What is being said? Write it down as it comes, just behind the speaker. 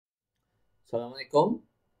Assalamualaikum.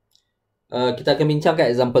 Kita akan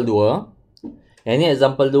bincangkan example 2. Yang ini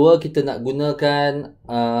example 2 kita nak gunakan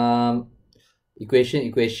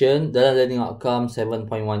equation dalam learning outcome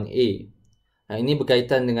 7.1a. Ini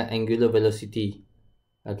berkaitan dengan angular velocity.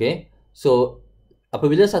 Okay. So,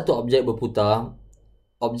 apabila satu objek berputar,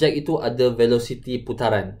 objek itu ada velocity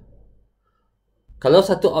putaran. Kalau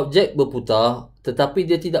satu objek berputar tetapi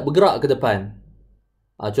dia tidak bergerak ke depan,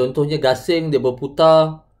 contohnya gasing dia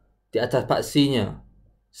berputar di atas paksinya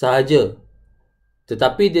sahaja,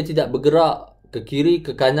 tetapi dia tidak bergerak ke kiri,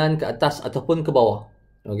 ke kanan, ke atas ataupun ke bawah.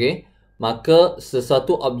 Okey, maka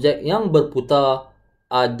sesuatu objek yang berputar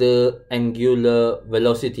ada angular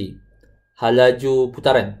velocity, laju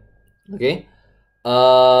putaran. Okey,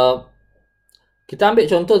 kita ambil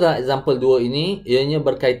contoh dalam example 2 ini, ianya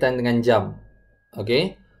berkaitan dengan jam.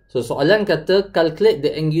 Okey, so soalan kata calculate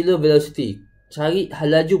the angular velocity, cari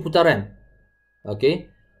laju putaran. Okey,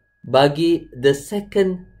 bagi the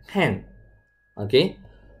second hand, okay,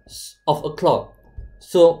 of a clock.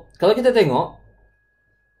 So, kalau kita tengok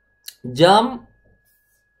jam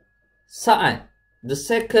saat, the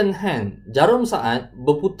second hand, jarum saat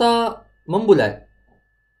berputar membulat.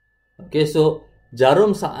 Okay, so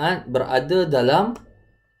jarum saat berada dalam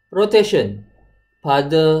rotation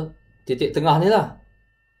pada titik tengah ni lah.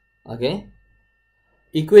 Okay,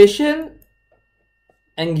 equation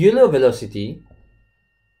angular velocity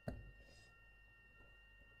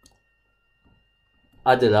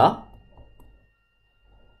adalah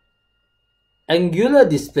angular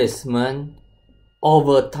displacement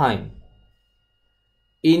over time.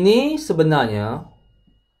 Ini sebenarnya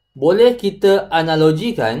boleh kita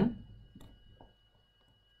analogikan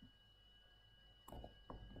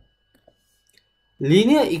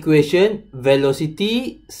linear equation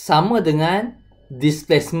velocity sama dengan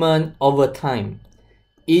displacement over time.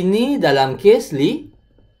 Ini dalam kes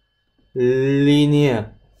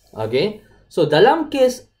linear. Okay. So, dalam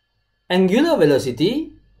kes angular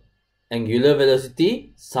velocity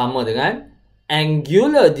sama dengan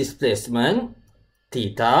angular displacement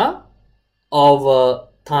theta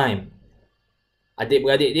over time.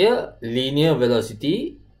 Adik-beradik dia, linear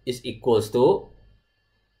velocity is equals to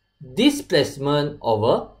displacement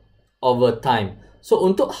over time. So,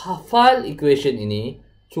 untuk hafal equation ini,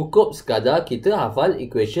 cukup sekadar kita hafal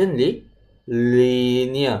equation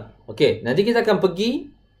linear. Okay, nanti kita akan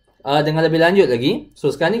pergi dengan lebih lanjut lagi.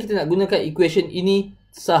 So, sekarang ni kita nak gunakan equation ini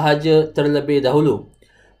sahaja terlebih dahulu.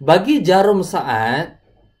 Bagi jarum saat,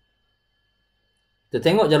 kita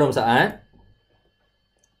tengok jarum saat,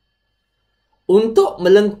 untuk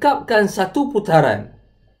melengkapkan satu putaran,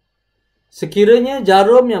 sekiranya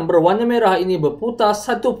jarum yang berwarna merah ini berputar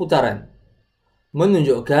satu putaran,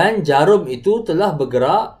 menunjukkan jarum itu telah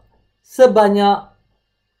bergerak sebanyak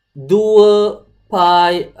 2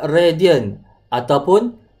 pi radian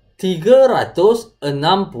ataupun 360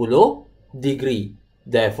 degree.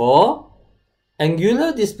 Therefore,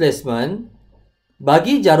 angular displacement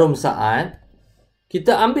bagi jarum saat,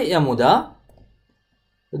 kita ambil yang mudah,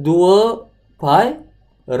 2 pi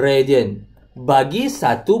radian bagi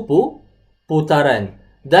satu putaran.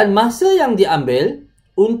 Dan masa yang diambil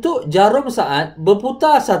untuk jarum saat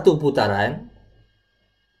berputar satu putaran,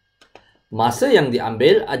 masa yang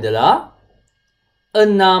diambil adalah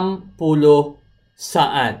 60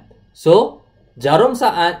 saat. So, jarum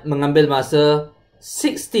saat mengambil masa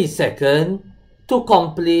 60 second to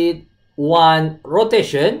complete one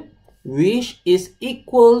rotation, which is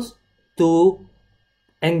equals to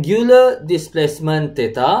angular displacement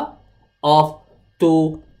theta of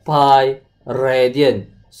 2 pi radian.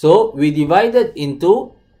 So, we divided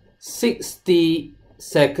into 60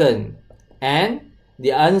 second. And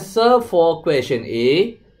the answer for question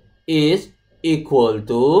A is equal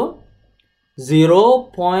to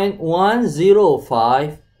 0.105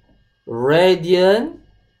 radian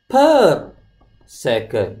per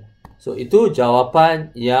second. So, itu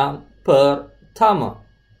jawapan yang pertama.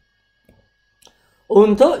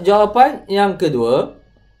 Untuk jawapan yang kedua,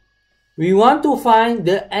 we want to find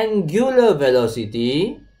the angular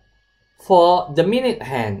velocity for the minute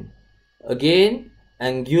hand. Again,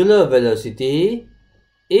 angular velocity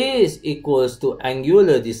is equals to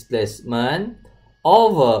angular displacement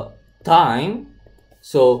over time.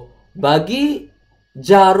 So, bagi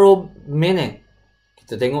jarum minit,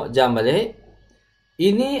 kita tengok jam balik.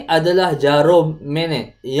 Ini adalah jarum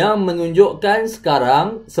minit yang menunjukkan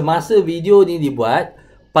sekarang semasa video ni dibuat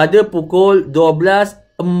pada pukul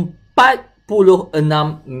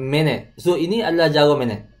 12.46. So, ini adalah jarum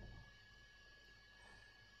minit.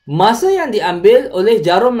 Masa yang diambil oleh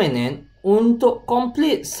jarum minit untuk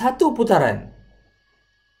complete satu putaran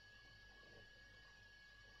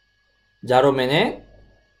jarum magnet,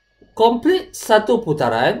 complete satu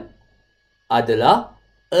putaran adalah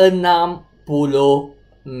 60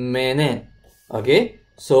 minit. Okay,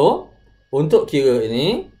 so untuk kira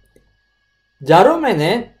ini, jarum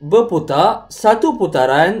magnet berputar satu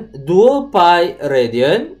putaran 2 pi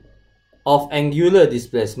radian of angular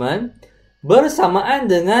displacement bersamaan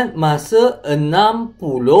dengan masa 60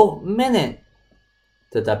 minit.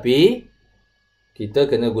 Tetapi kita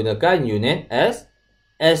kena gunakan unit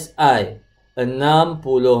SI.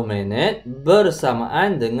 60 minit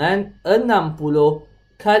bersamaan dengan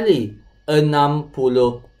 60 kali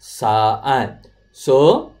 60 saat.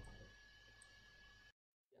 So,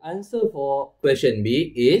 answer for question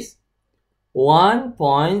B is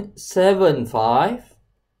 1.75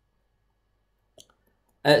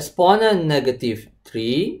 exponent negative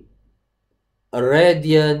 3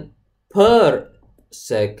 radian per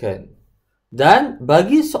second. Dan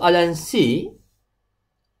bagi soalan C,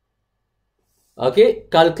 okay,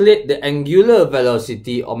 calculate the angular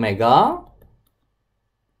velocity omega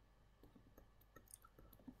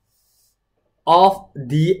of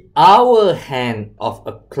the hour hand of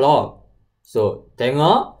a clock. So,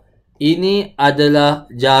 tengok, ini adalah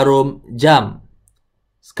jarum jam.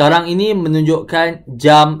 Sekarang ini menunjukkan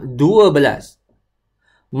jam 12.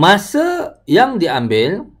 Masa yang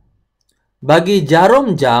diambil bagi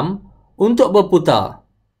jarum jam untuk berputar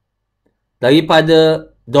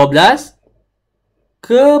daripada 12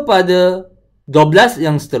 kepada 12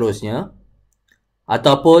 yang seterusnya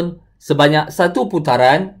ataupun sebanyak satu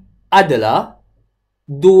putaran adalah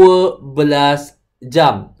 12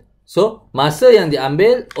 jam. So, masa yang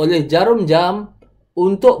diambil oleh jarum jam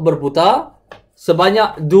untuk berputar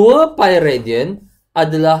sebanyak 2 pi radian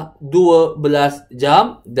adalah 12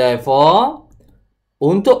 jam. Therefore,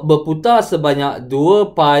 untuk berputar sebanyak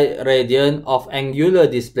 2 pi radian of angular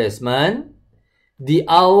displacement, the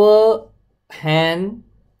hour hand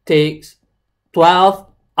takes 12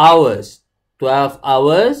 hours. 12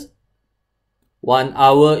 hours, 1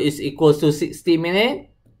 hour is equal to 60 minutes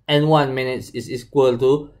and 1 minute is equal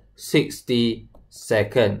to 60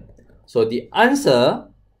 seconds. So the answer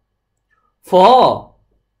for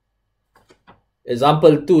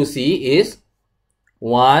example 2C is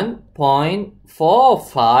 1.45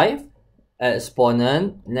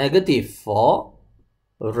 exponent negative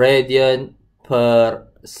 4 radian per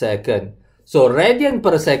second. So radian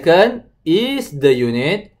per second is the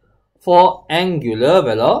unit for angular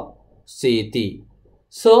velocity.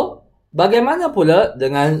 So bagaimana pula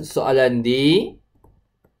dengan soalan D?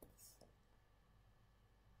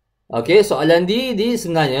 Okay, soalan D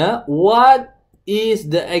sebenarnya, what is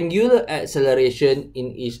the angular acceleration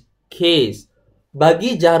in each case?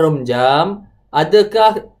 Bagi jarum jam,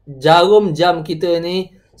 adakah jarum jam kita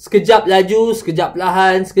ni sekejap laju, sekejap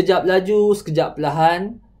perlahan, sekejap laju, sekejap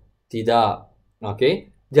perlahan? Tidak.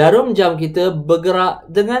 Okay, jarum jam kita bergerak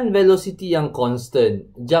dengan velocity yang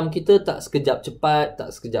constant. Jam kita tak sekejap cepat,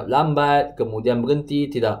 tak sekejap lambat, kemudian berhenti,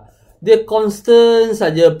 tidak. Dia constant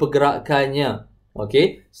saja pergerakannya.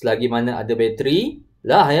 Okey, selagi mana ada bateri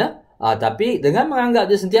lah ya. Tapi dengan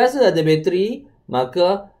menganggap dia sentiasa ada bateri,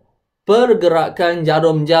 maka pergerakan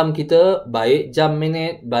jarum jam kita, baik jam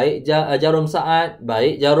minit, baik jarum saat,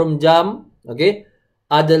 baik jarum jam, okey,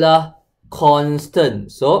 adalah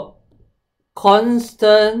constant. So,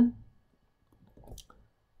 constant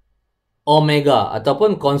omega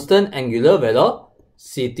ataupun constant angular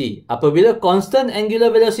velocity. Apabila constant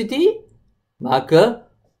angular velocity,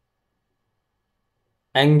 maka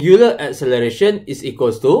angular acceleration is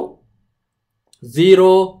equals to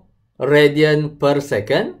 0 radian per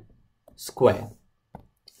second square.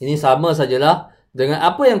 Ini sama sajalah dengan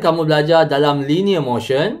apa yang kamu belajar dalam linear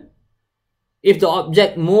motion. If the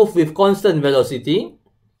object move with constant velocity,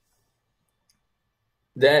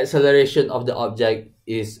 the acceleration of the object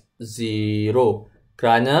is 0.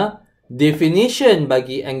 Kerana definition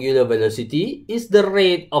bagi angular velocity is the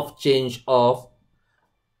rate of change of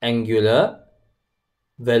angular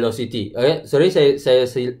velocity. Okay, sorry, saya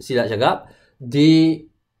silap cakap. The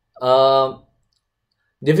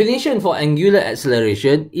definition for angular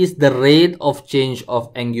acceleration is the rate of change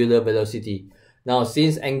of angular velocity. Now,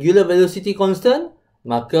 since angular velocity constant,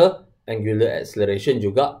 maka angular acceleration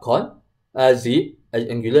juga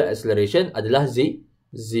angular acceleration adalah 0.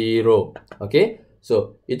 Okay,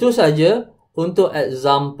 so itu saja untuk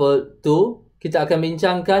example 2. Kita akan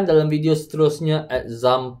bincangkan dalam video seterusnya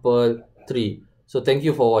example 3. So, thank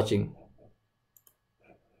you for watching.